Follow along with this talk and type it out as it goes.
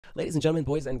Ladies and gentlemen,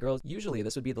 boys and girls, usually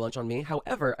this would be the lunch on me.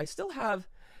 However, I still have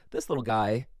this little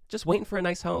guy just waiting for a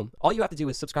nice home. All you have to do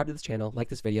is subscribe to this channel, like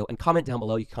this video, and comment down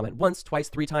below. You can comment once, twice,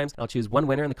 3 times, and I'll choose one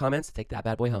winner in the comments to take that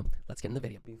bad boy home. Let's get in the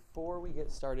video. Before we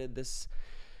get started, this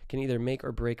can either make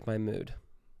or break my mood.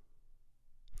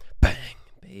 Bang,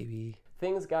 baby.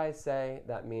 Things guys say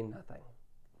that mean nothing.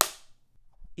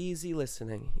 Easy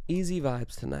listening, easy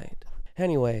vibes tonight.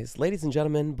 Anyways, ladies and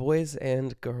gentlemen, boys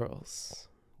and girls,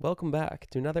 welcome back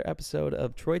to another episode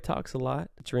of Troy Talks a Lot,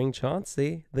 featuring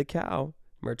Chauncey, the cow.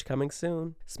 Merch coming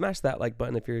soon. Smash that like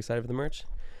button if you're excited for the merch.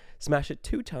 Smash it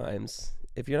 2 times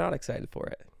if you're not excited for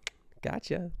it.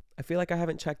 Gotcha. I feel like I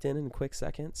haven't checked in a quick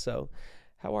second, so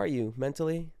how are you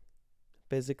mentally,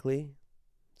 physically,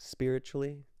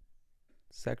 spiritually,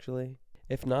 sexually?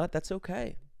 If not, that's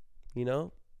okay. You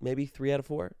know, maybe 3 out of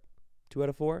 4, 2 out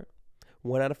of 4,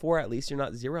 1 out of 4, at least you're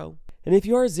not 0. And if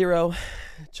you are 0,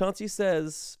 Chauncey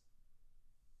says,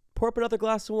 pour up another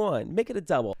glass of wine, make it a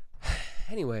double.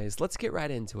 Anyways, let's get right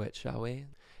into it, shall we?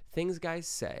 Things guys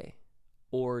say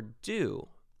or do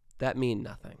that mean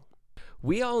nothing.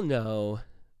 We all know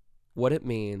what it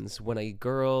means when a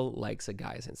girl likes a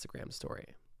guy's Instagram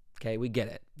story. Okay, we get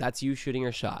it. That's you shooting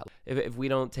your shot. If we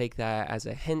don't take that as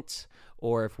a hint,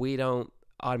 or if we don't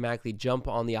automatically jump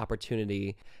on the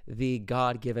opportunity, the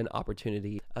God-given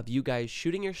opportunity of you guys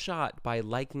shooting your shot by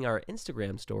liking our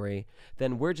Instagram story,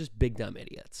 then we're just big dumb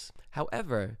idiots.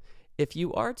 However, if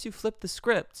you are to flip the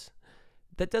script,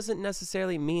 that doesn't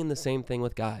necessarily mean the same thing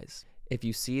with guys. If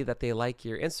you see that they like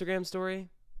your Instagram story,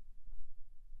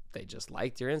 they just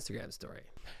liked your Instagram story.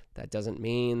 That doesn't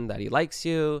mean that he likes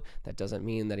you. That doesn't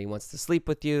mean that he wants to sleep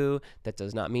with you. That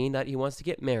does not mean that he wants to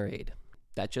get married.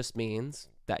 That just means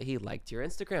that he liked your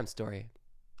Instagram story.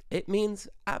 It means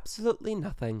absolutely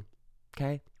nothing,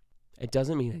 okay? It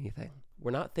doesn't mean anything. We're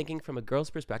not thinking from a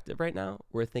girl's perspective right now.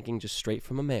 We're thinking just straight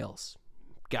from a male's.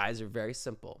 Guys are very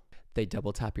simple. They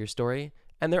double tap your story,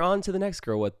 and they're on to the next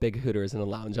girl with big hooters and a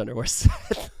lounge underwear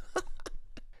set.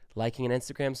 Liking an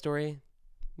Instagram story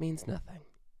means nothing.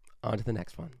 On to the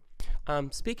next one.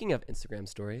 Speaking of Instagram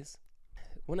stories,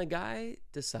 when a guy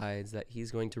decides that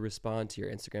he's going to respond to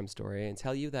your Instagram story and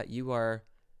tell you that you are,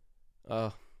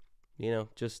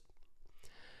 just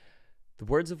the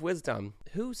words of wisdom.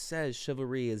 Who says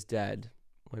chivalry is dead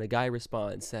when a guy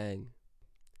responds saying,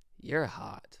 "You're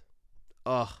hot"?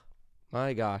 Oh,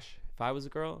 my gosh. If I was a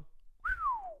girl,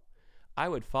 I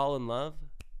would fall in love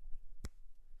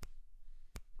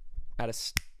at a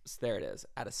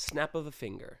snap of a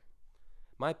finger.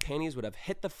 My panties would have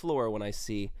hit the floor when I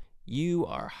see, "You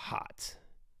are hot."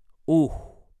 Ooh,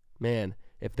 man,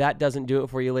 if that doesn't do it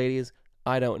for you ladies,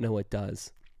 I don't know what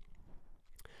does.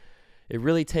 It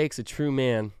really takes a true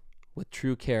man with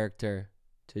true character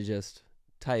to just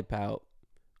type out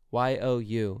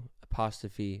YOU''RE.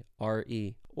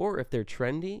 Or if they're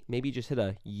trendy, maybe just hit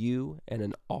a U and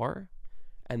an R.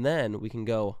 And then we can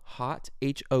go hot,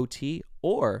 HOT,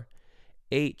 or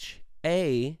HAWT.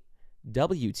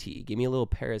 Give me a little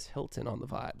Paris Hilton on the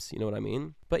vibes. You know what I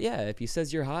mean? But yeah, if he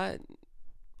says you're hot,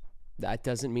 that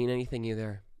doesn't mean anything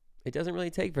either. It doesn't really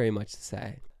take very much to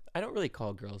say. I don't really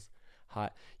call girls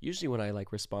hot. Usually when I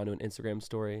respond to an Instagram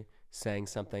story saying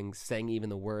something, saying even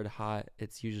the word hot,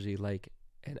 it's usually like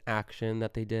an action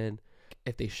that they did.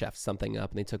 If they chefed something up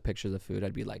and they took pictures of food,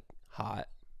 I'd be like, hot.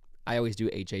 I always do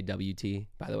HAWT,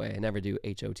 by the way. I never do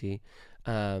HOT.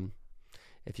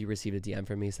 If you receive a DM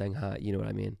from me saying hot, you know what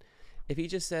I mean. If he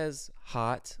just says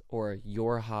hot or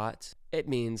you're hot, it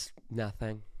means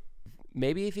nothing.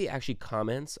 Maybe if he actually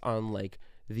comments on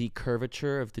the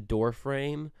curvature of the door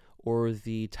frame or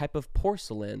the type of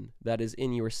porcelain that is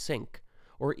in your sink,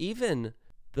 or even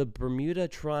the Bermuda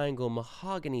Triangle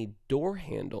mahogany door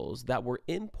handles that were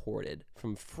imported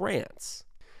from France,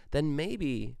 then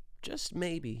maybe, just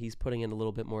maybe, he's putting in a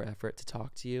little bit more effort to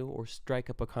talk to you or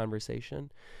strike up a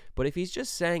conversation. But if he's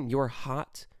just saying you're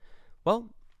hot,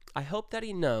 well, I hope that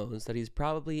he knows that he's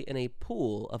probably in a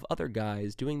pool of other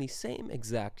guys doing the same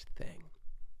exact thing.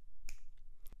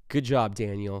 Good job,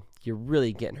 Daniel. You're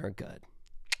really getting her good.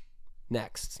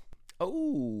 Next.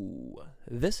 Oh,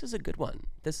 this is a good one.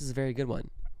 This is a very good one.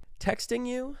 Texting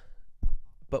you,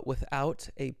 but without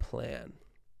a plan.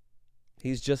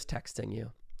 He's just texting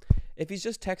you. If he's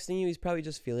just texting you, he's probably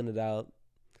just feeling it out,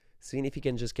 seeing if he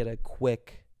can just get a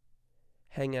quick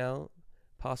hangout,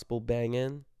 possible bang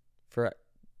in for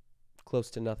close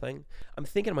to nothing. I'm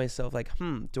thinking to myself,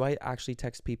 do I actually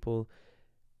text people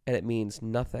and it means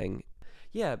nothing?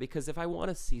 Yeah, because if I want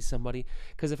to see somebody,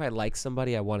 because if I like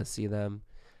somebody, I want to see them,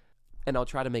 and I'll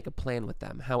try to make a plan with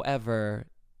them. However,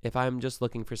 if I'm just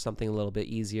looking for something a little bit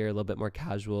easier, a little bit more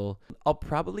casual, I'll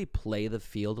probably play the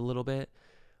field a little bit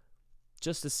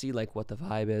just to see like what the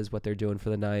vibe is, what they're doing for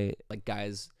the night. Like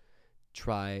guys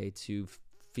try to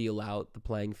feel out the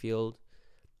playing field,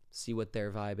 see what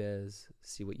their vibe is,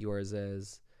 see what yours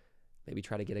is. Maybe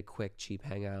try to get a quick, cheap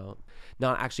hangout.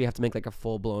 Not actually have to make like a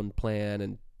full-blown plan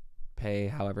and pay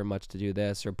however much to do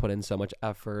this, or put in so much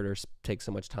effort, or take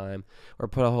so much time, or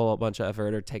put a whole bunch of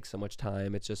effort or take so much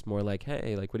time. It's just more like,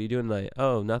 hey, like, what are you doing tonight?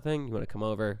 Oh, nothing? You want to come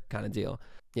over? Kind of deal.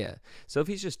 Yeah. So if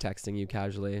he's just texting you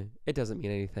casually, it doesn't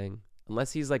mean anything.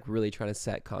 Unless he's like really trying to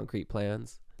set concrete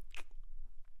plans.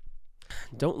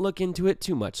 Don't look into it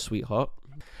too much, sweetheart.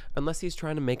 Unless he's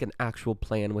trying to make an actual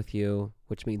plan with you,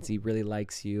 which means he really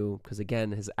likes you, because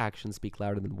again, his actions speak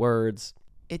louder than words.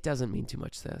 It doesn't mean too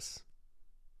much, this.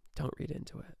 Don't read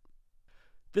into it.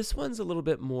 This one's a little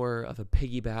bit more of a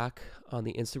piggyback on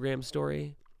the Instagram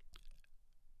story.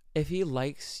 If he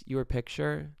likes your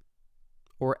picture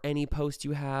or any post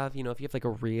you have, you know, if you have like a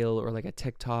reel or like a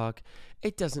TikTok,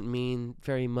 it doesn't mean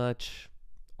very much.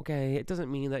 Okay, it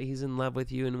doesn't mean that he's in love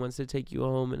with you and wants to take you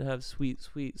home and have sweet,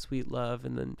 sweet, sweet love,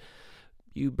 and then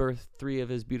you birth 3 of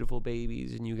his beautiful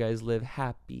babies and you guys live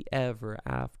happy ever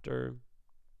after.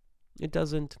 It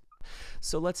doesn't.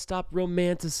 So let's stop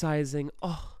romanticizing.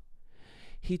 Oh,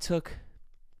 he took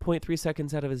 0.3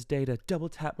 seconds out of his day to double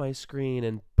tap my screen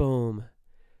and boom,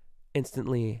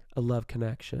 instantly a love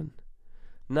connection.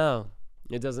 No,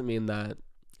 it doesn't mean that.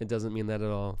 It doesn't mean that at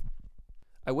all.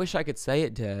 I wish I could say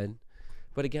it did.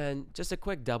 But again, just a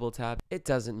quick double tap, it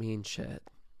doesn't mean shit.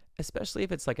 Especially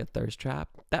if it's like a thirst trap.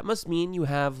 That must mean you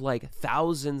have like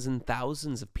thousands and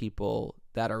thousands of people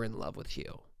that are in love with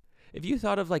you. If you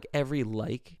thought of like every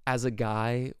like as a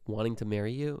guy wanting to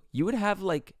marry you, you would have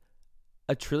like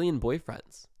 1 trillion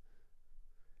boyfriends.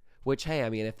 Which, hey, I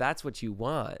mean, if that's what you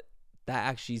want, that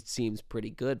actually seems pretty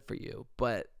good for you.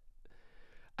 But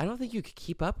I don't think you could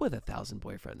keep up with 1,000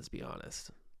 boyfriends, to be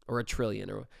honest. Or 1 trillion,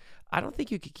 or I don't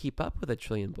think you could keep up with 1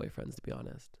 trillion boyfriends, to be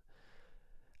honest.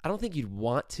 I don't think you'd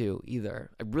want to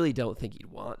either. I really don't think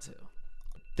you'd want to.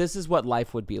 This is what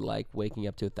life would be like, waking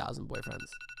up to 1,000 boyfriends.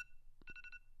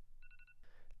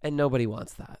 And nobody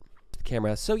wants that.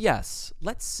 Camera. So yes,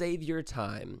 let's save your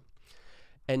time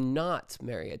and not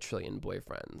marry 1 trillion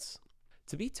boyfriends.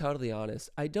 To be totally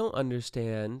honest, I don't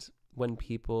understand when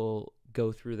people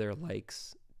go through their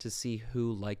likes to see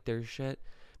who liked their shit.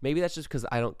 Maybe that's just because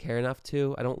I don't care enough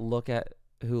to. I don't look at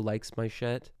who likes my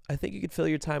shit. I think you could fill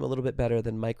your time a little bit better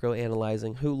than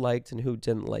micro-analyzing who liked and who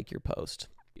didn't like your post.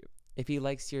 If he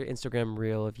likes your Instagram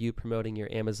reel of you promoting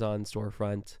your Amazon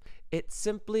storefront, it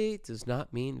simply does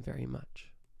not mean very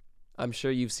much. I'm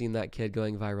sure you've seen that kid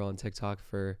going viral on TikTok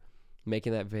for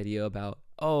making that video about,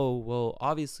 oh, well,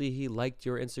 obviously he liked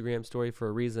your Instagram story for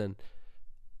a reason.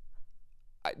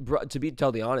 To be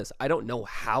totally honest, I don't know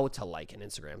how to like an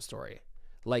Instagram story.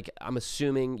 Like, I'm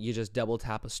assuming you just double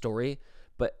tap a story,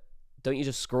 but don't you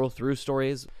just scroll through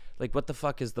stories? Like, what the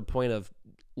fuck is the point of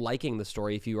liking the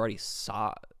story if you already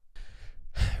saw it?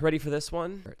 Ready for this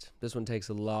one? This one takes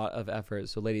a lot of effort,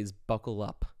 so ladies, buckle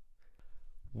up.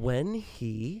 When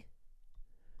he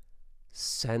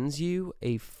sends you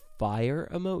a fire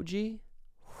emoji,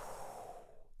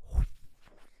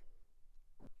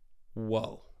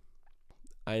 whoa.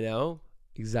 I know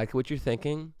exactly what you're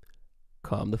thinking.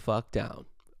 Calm the fuck down,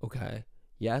 okay?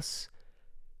 Yes,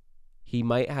 he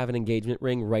might have an engagement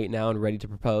ring right now and ready to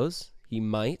propose. He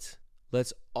might.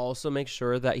 Let's also make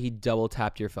sure that he double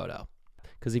tapped your photo.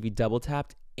 Because if he double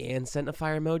tapped and sent a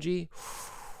fire emoji,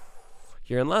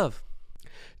 you're in love.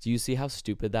 Do you see how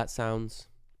stupid that sounds?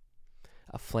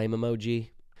 A flame emoji.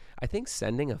 I think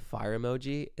sending a fire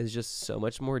emoji is just so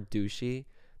much more douchey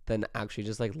than actually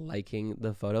just like liking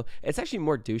the photo. It's actually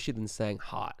more douchey than saying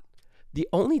hot. The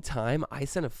only time I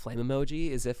send a flame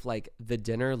emoji is if like the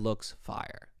dinner looks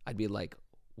fire. I'd be like,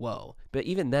 whoa. But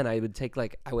even then I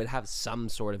would have some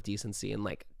sort of decency and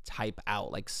like type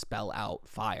out, like spell out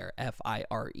fire,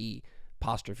 F-I-R-E,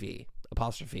 apostrophe,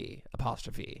 apostrophe,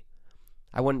 apostrophe.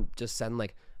 I wouldn't just send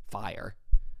like fire.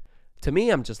 To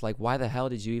me, I'm just like, why the hell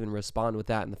did you even respond with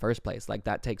that in the first place? Like,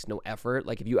 that takes no effort.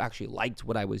 Like, if you actually liked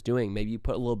what I was doing, maybe you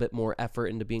put a little bit more effort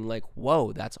into being like,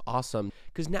 whoa, that's awesome.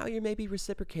 Because now you're maybe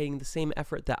reciprocating the same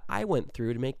effort that I went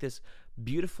through to make this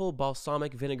beautiful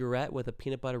balsamic vinaigrette with a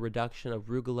peanut butter reduction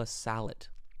arugula salad.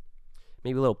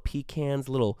 Maybe little pecans,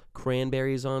 little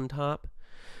cranberries on top.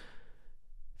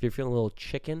 If you're feeling a little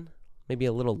chicken, maybe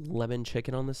a little lemon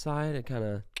chicken on the side and kind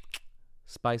of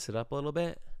spice it up a little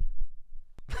bit.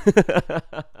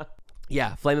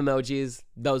 Yeah, flame emojis,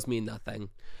 those mean nothing.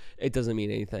 It doesn't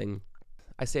mean anything.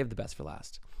 I saved the best for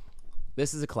last.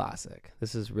 This is a classic.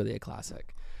 This is really a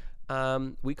classic.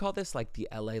 We call this like the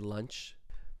LA lunch.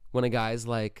 When a guy's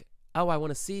like, oh, I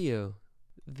want to see you.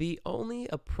 The only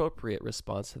appropriate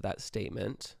response to that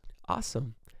statement,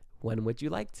 awesome. When would you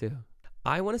like to?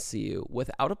 I want to see you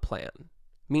without a plan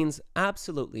means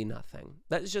absolutely nothing.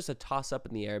 That is just a toss up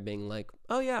in the air being like,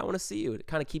 oh yeah, I want to see you, to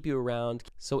kind of keep you around.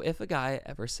 So if a guy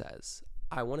ever says,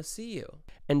 I want to see you,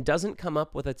 and doesn't come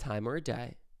up with a time or a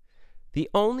day, the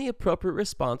only appropriate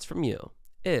response from you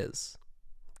is,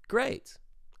 great.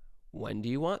 When do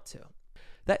you want to?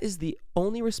 That is the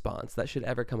only response that should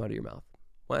ever come out of your mouth.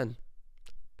 When?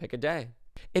 Pick a day.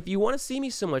 If you want to see me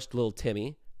so much, little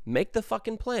Timmy, make the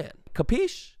fucking plan.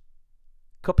 Capiche?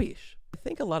 Capiche? I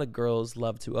think a lot of girls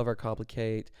love to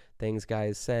overcomplicate things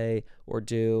guys say or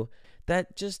do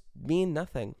that just mean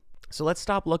nothing. So let's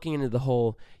stop looking into the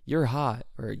whole you're hot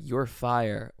or you're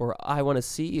fire or I want to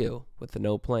see you with the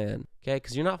no plan. Okay,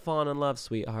 because you're not falling in love,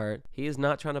 sweetheart. He is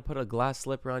not trying to put a glass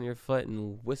slipper on your foot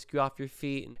and whisk you off your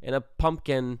feet in a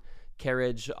pumpkin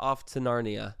carriage off to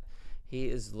Narnia. He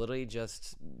is literally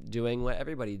just doing what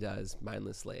everybody does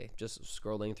mindlessly, just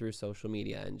scrolling through social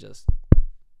media and just...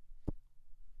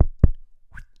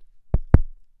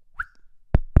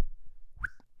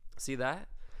 See that?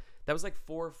 That was like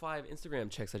 4 or 5 Instagram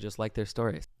chicks that just liked their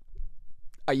stories.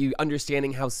 Are you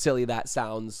understanding how silly that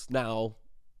sounds now?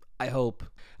 I hope.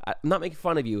 I'm not making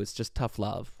fun of you. It's just tough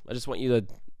love. I just want you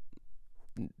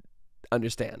to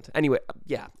understand. Anyway,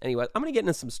 yeah. Anyway, I'm going to get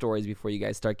into some stories before you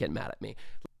guys start getting mad at me.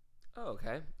 Oh,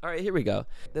 okay. All right, here we go.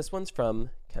 This one's from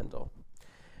Kendall.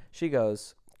 She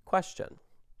goes, question.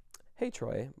 Hey,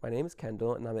 Troy. My name is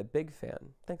Kendall, and I'm a big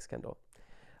fan. Thanks, Kendall.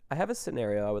 I have a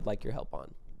scenario I would like your help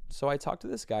on. So I talked to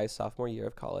this guy sophomore year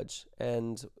of college,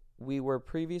 and we were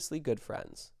previously good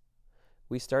friends.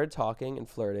 We started talking and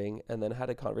flirting and then had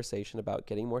a conversation about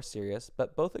getting more serious,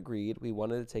 but both agreed we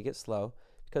wanted to take it slow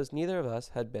because neither of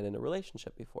us had been in a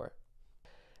relationship before.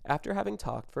 After having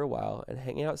talked for a while and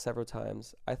hanging out several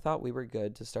times, I thought we were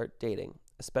good to start dating,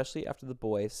 especially after the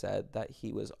boy said that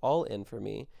he was all in for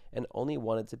me and only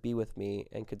wanted to be with me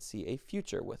and could see a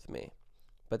future with me.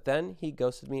 But then he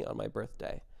ghosted me on my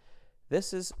birthday.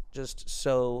 This is just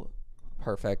so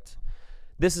perfect.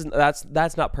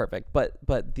 That's not perfect,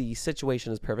 but the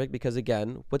situation is perfect because,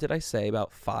 again, what did I say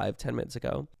about 5-10 minutes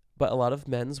ago? But a lot of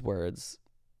men's words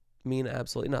mean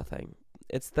absolutely nothing.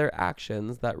 It's their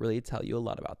actions that really tell you a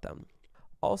lot about them.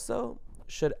 Also,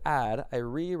 should add, I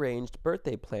rearranged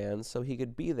birthday plans so he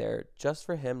could be there just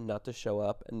for him not to show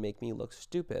up and make me look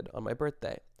stupid on my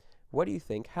birthday. What do you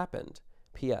think happened?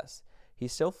 P.S. He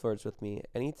still flirts with me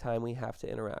anytime we have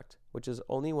to interact, which is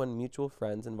only when mutual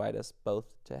friends invite us both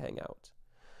to hang out.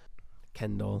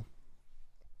 Kendall,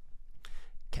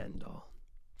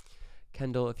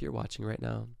 if you're watching right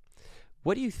now,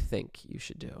 what do you think you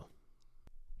should do?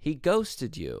 He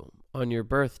ghosted you on your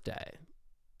birthday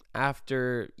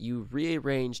after you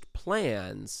rearranged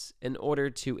plans in order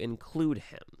to include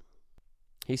him.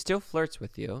 He still flirts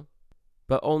with you,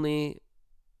 but only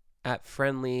at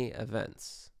friendly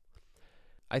events.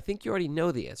 I think you already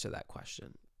know the answer to that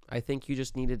question. I think you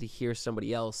just needed to hear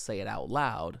somebody else say it out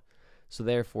loud, so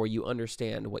therefore you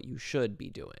understand what you should be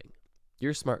doing.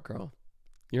 You're a smart girl.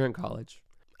 You're in college.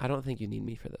 I don't think you need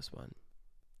me for this one,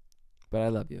 but I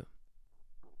love you.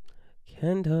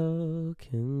 Kendall.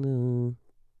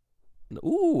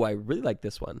 Ooh, I really like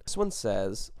this one. This one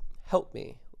says, help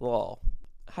me, lol.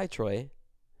 Hi, Troy.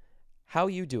 How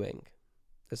you doing?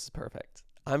 This is perfect.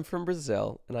 I'm from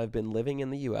Brazil, and I've been living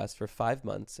in the U.S. for 5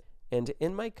 months, and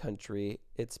in my country,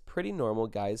 it's pretty normal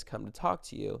guys come to talk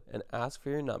to you and ask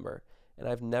for your number, and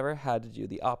I've never had to do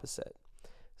the opposite.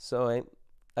 So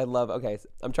I love, okay,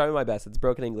 I'm trying my best. It's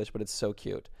broken English, but it's so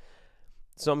cute.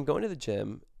 So I'm going to the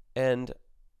gym, and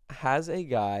has a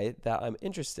guy that I'm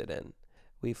interested in.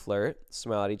 We flirt,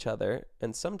 smile at each other,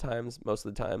 and sometimes, most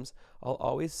of the times, I'll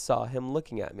always saw him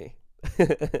looking at me.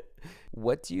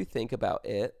 What do you think about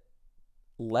it?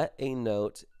 Let a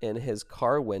note in his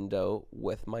car window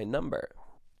with my number.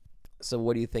 So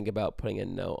what do you think about putting a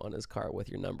note on his car with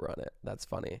your number on it? That's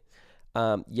funny.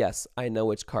 Yes, I know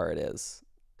which car it is.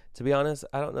 To be honest,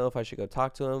 I don't know if I should go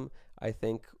talk to him. I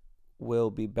think will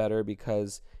be better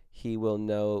because he will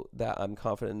know that I'm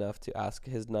confident enough to ask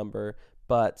his number,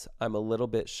 but I'm a little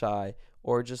bit shy,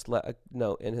 or just let a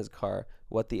note in his car.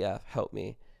 What the F? Help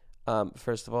me.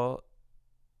 First of all,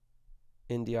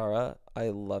 Indiara, I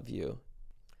love you.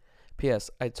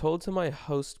 P.S. I told to my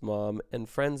host mom and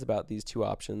friends about these two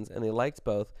options, and they liked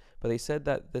both, but they said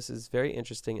that this is very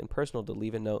interesting and personal to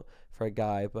leave a note for a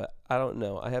guy, but I don't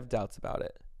know. I have doubts about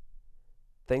it.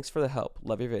 Thanks for the help.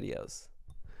 Love your videos.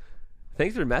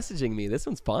 Thanks for messaging me. This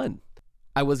one's fun.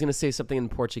 I was going to say something in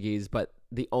Portuguese, but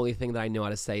the only thing that I know how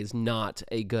to say is not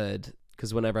a good,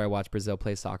 because whenever I watch Brazil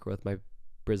play soccer with my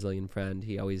Brazilian friend,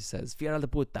 he always says, "Filha da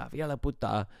puta, filha da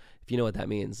puta." If you know what that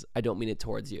means, I don't mean it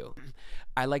towards you.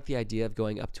 I like the idea of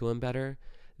going up to him better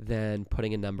than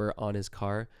putting a number on his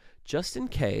car, just in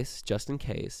case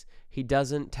he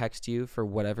doesn't text you for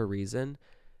whatever reason.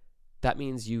 That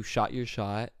means you shot your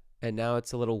shot, and now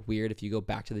it's a little weird if you go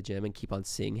back to the gym and keep on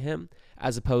seeing him,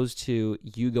 as opposed to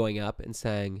you going up and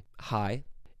saying hi.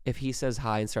 If he says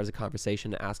hi and starts a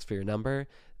conversation and asks for your number,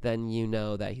 then you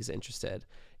know that he's interested.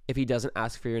 If he doesn't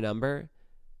ask for your number,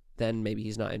 then maybe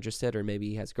he's not interested, or maybe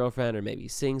he has a girlfriend, or maybe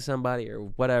he's seeing somebody, or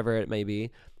whatever it may be.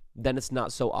 Then it's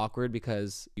not so awkward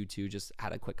because you two just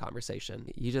had a quick conversation.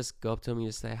 You just go up to him and you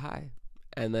just say hi,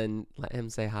 and then let him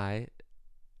say hi,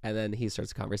 and then he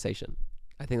starts a conversation.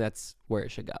 I think that's where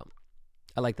it should go.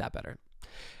 I like that better.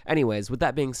 Anyways, with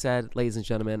that being said, ladies and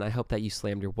gentlemen, I hope that you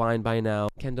slammed your wine by now.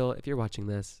 Kendall, if you're watching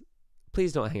this,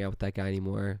 please don't hang out with that guy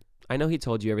anymore. I know he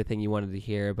told you everything you wanted to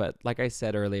hear, but like I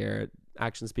said earlier,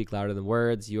 actions speak louder than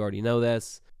words. You already know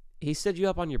this. He stood you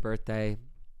up on your birthday.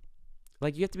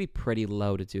 Like, you have to be pretty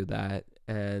low to do that,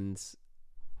 and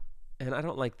I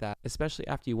don't like that, especially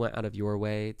after you went out of your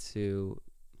way to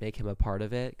make him a part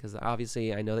of it, because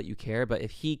obviously I know that you care, but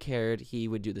if he cared, he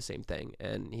would do the same thing,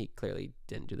 and he clearly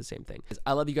didn't do the same thing.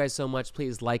 I love you guys so much.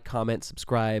 Please like, comment,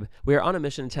 subscribe. We are on a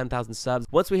mission to 10,000 subs.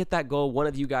 Once we hit that goal, one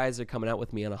of you guys are coming out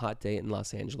with me on a hot date in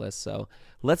Los Angeles, so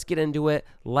let's get into it.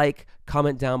 Like,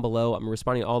 comment down below. I'm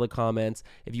responding to all the comments.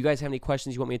 If you guys have any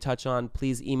questions you want me to touch on,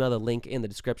 please email the link in the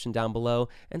description down below,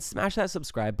 and smash that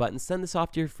subscribe button. Send this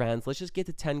off to your friends. Let's just get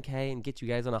to 10K and get you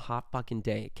guys on a hot fucking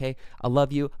day, okay? I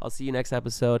love you. I'll see you next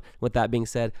episode. With that being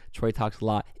said, Troy Talks a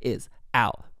Lot is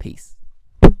out. Peace.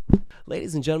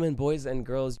 Ladies and gentlemen, boys and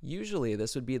girls, usually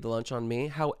this would be the lunch on me.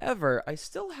 However, I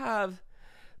still have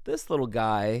this little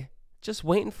guy just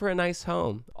waiting for a nice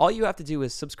home. All you have to do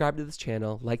is subscribe to this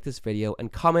channel, like this video,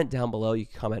 and comment down below. You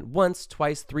can comment once,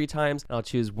 twice, 3 times, and I'll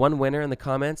choose one winner in the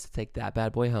comments to take that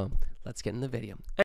bad boy home. Let's get in the video.